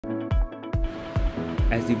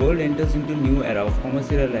As the world enters into a new era of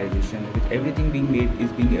commercialization, with everything being made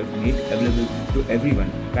available to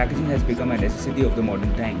everyone, packaging has become a necessity of the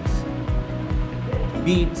modern times.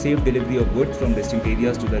 Be it safe delivery of goods from distant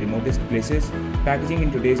areas to the remotest places, packaging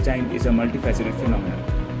in today's time is a multifaceted phenomenon.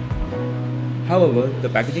 However, the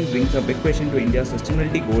packaging brings a big question to India's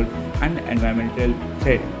sustainability goal and environmental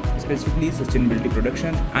threat, specifically sustainability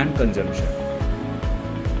production and consumption.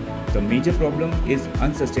 The major problem is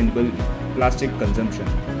unsustainable plastic consumption.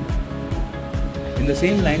 In the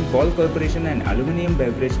same line, Corp Corporation and Aluminium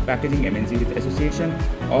Beverage Packaging MNC with Association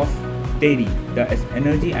of TERI, the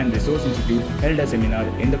Energy and Resource Institute, held a seminar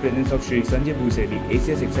in the presence of Shri Sanjay Bhusedi,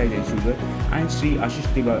 ACS Excise and Sugar, and Shri Ashish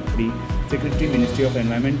Tiwari, Secretary Ministry of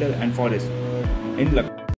Environmental and Forest, in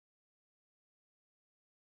Lucknow.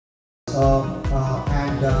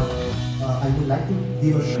 I would like to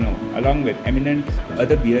give a show, along with eminent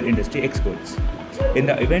other beer industry experts. In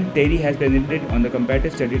the event, TERI has presented on the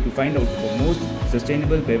comparative study to find out the most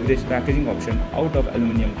sustainable beverage packaging option out of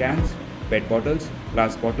aluminium cans, PET bottles,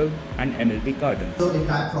 glass bottle, and MLP cartons. So the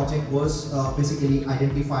entire project was basically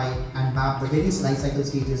identify and map the various life cycle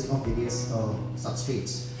stages of various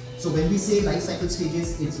substrates. So when we say life cycle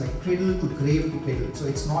stages, it's like cradle to grave to cradle. So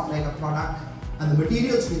it's not like a product and the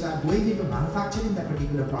materials which are going into manufacturing that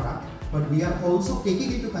particular product, but we are also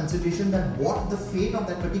taking into consideration that what the fate of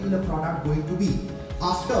that particular product going to be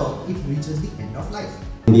after it reaches the end of life.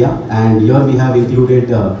 India, and here we have included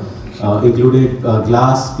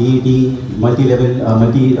glass, PET, multi-level,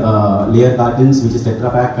 multi-layer cartons, which is Tetra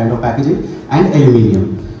Pak kind of packaging, and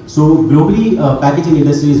aluminium. So globally, packaging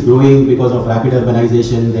industry is growing because of rapid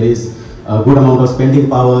urbanization. There is a good amount of spending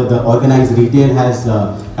power. The organized retail has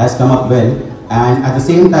come up well, and at the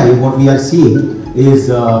same time, what we are seeing is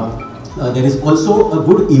there is also a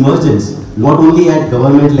good emergence, not only at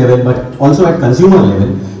government level but also at consumer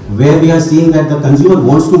level, where we are seeing that the consumer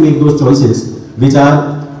wants to make those choices which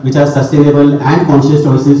are sustainable and conscious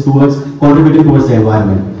choices towards contributing towards the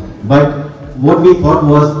environment. But what we thought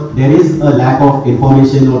was there is a lack of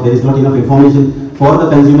information, or there is not enough information for the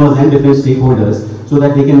consumers and different stakeholders so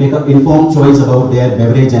that they can make an informed choice about their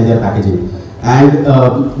beverage and their packaging. And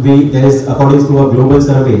there is, according to a global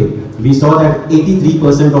survey, we saw that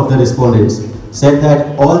 83% of the respondents said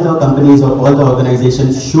that all the companies or all the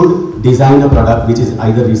organizations should design a product which is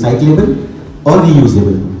either recyclable or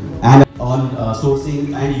reusable, and on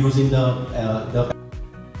sourcing and using the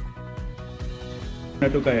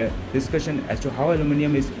took a discussion as to how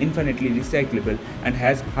aluminium is infinitely recyclable and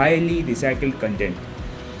has highly recycled content.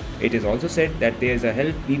 It is also said that there is a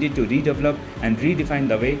help needed to redevelop and redefine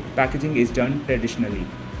the way packaging is done traditionally,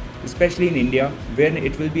 especially in India, where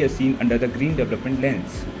it will be seen under the green development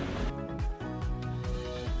lens.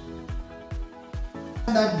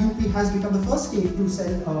 That UP has become the first state to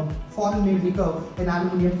sell foreign-made liquor in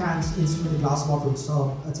aluminium cans instead of the glass bottles.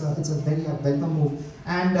 So it's a very welcome move.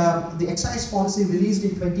 And the excise policy released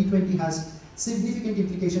in 2020 has significant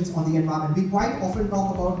implications on the environment. We quite often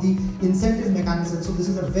talk about the incentive mechanism. So this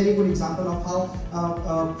is a very good example of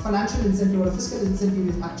how financial incentive or a fiscal incentive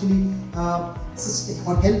is actually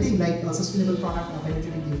helping like a sustainable product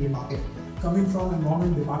penetrating the Indian market. Coming from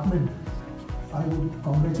environment department, I would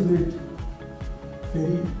congratulate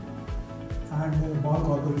TERI and Corp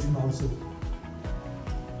Corporation also.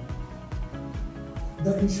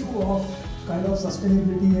 The issue of kind of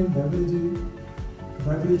sustainability in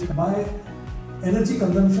beverage by energy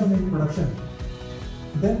consumption in production,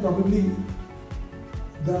 then probably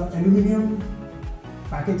the aluminium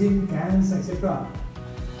packaging, cans, etc.,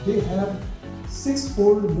 they have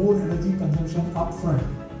 6-fold more energy consumption upfront.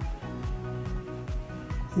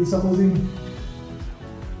 If supposing,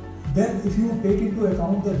 then if you take into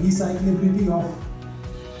account the recyclability of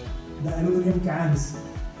the aluminium cans,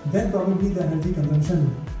 then probably the energy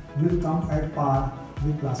consumption will come at par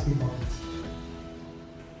with plastic bottles.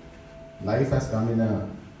 Life has come in a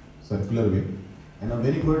circular way, and a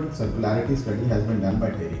very good circularity study has been done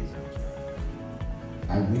by TERI.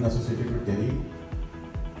 I have been associated with TERI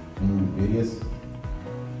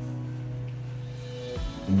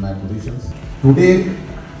in my positions. Today,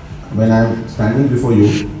 when I am standing before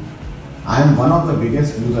you, I am one of the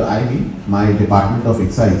biggest users, I mean my department of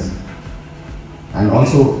excise, and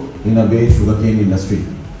also in a way sugarcane industry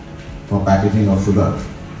for packaging of sugar.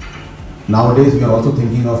 Nowadays we are also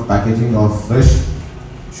thinking of packaging of fresh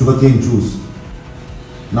sugarcane juice.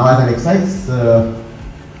 Now as an excise,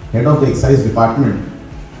 head of the excise department,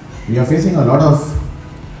 we are facing a lot of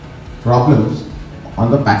problems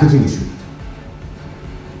on the packaging issue.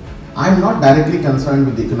 I am not directly concerned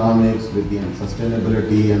with the economics, with the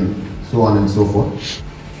sustainability and so on and so forth.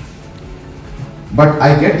 But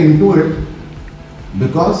I get into it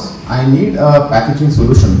because I need a packaging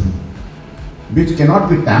solution which cannot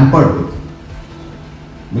be tampered with.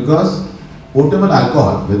 Because potable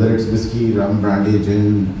alcohol, whether it's whiskey, rum, brandy,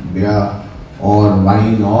 gin, beer, or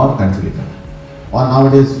wine, or country liquor, or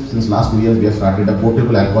nowadays, since last 2 years, we have started a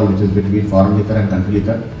potable alcohol which is between foreign liquor and country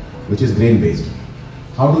liquor, which is grain based.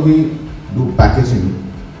 How do we do packaging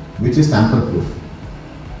which is tamper proof?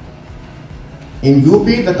 In UP,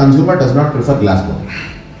 the consumer does not prefer glass bottle.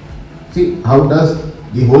 See how does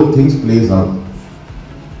the whole things plays out.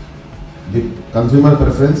 The consumer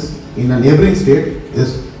preference in a neighboring state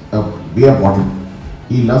is a beer bottle.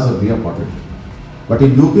 He loves a beer bottle. But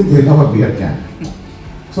in UP, they love a beer can.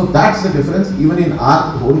 So that's the difference. Even in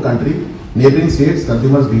our whole country, neighboring states,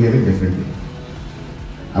 consumers behaving differently.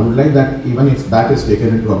 I would like that even if that is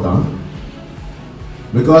taken into account,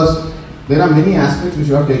 because there are many aspects which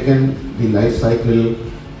you have taken: the life cycle,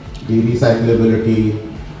 the recyclability,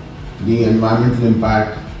 the environmental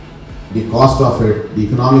impact, the cost of it, the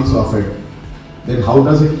economics of it. Then how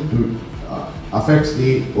does it affects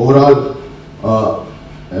the overall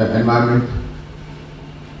environment?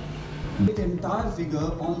 The entire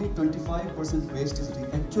figure, only 25% waste is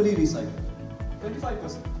actually recycled.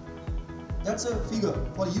 25%. That's a figure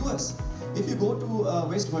for US. If you go to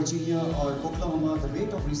West Virginia or Oklahoma, the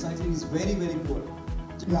rate of recycling is very, very poor.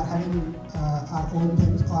 We are having our own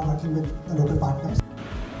things or working with the local partners.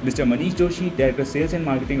 Mr. Manish Joshi, Director Sales and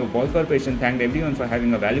Marketing of Ball Corporation, thanked everyone for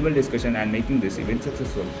having a valuable discussion and making this event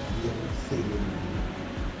successful.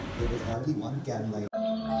 There was hardly one can line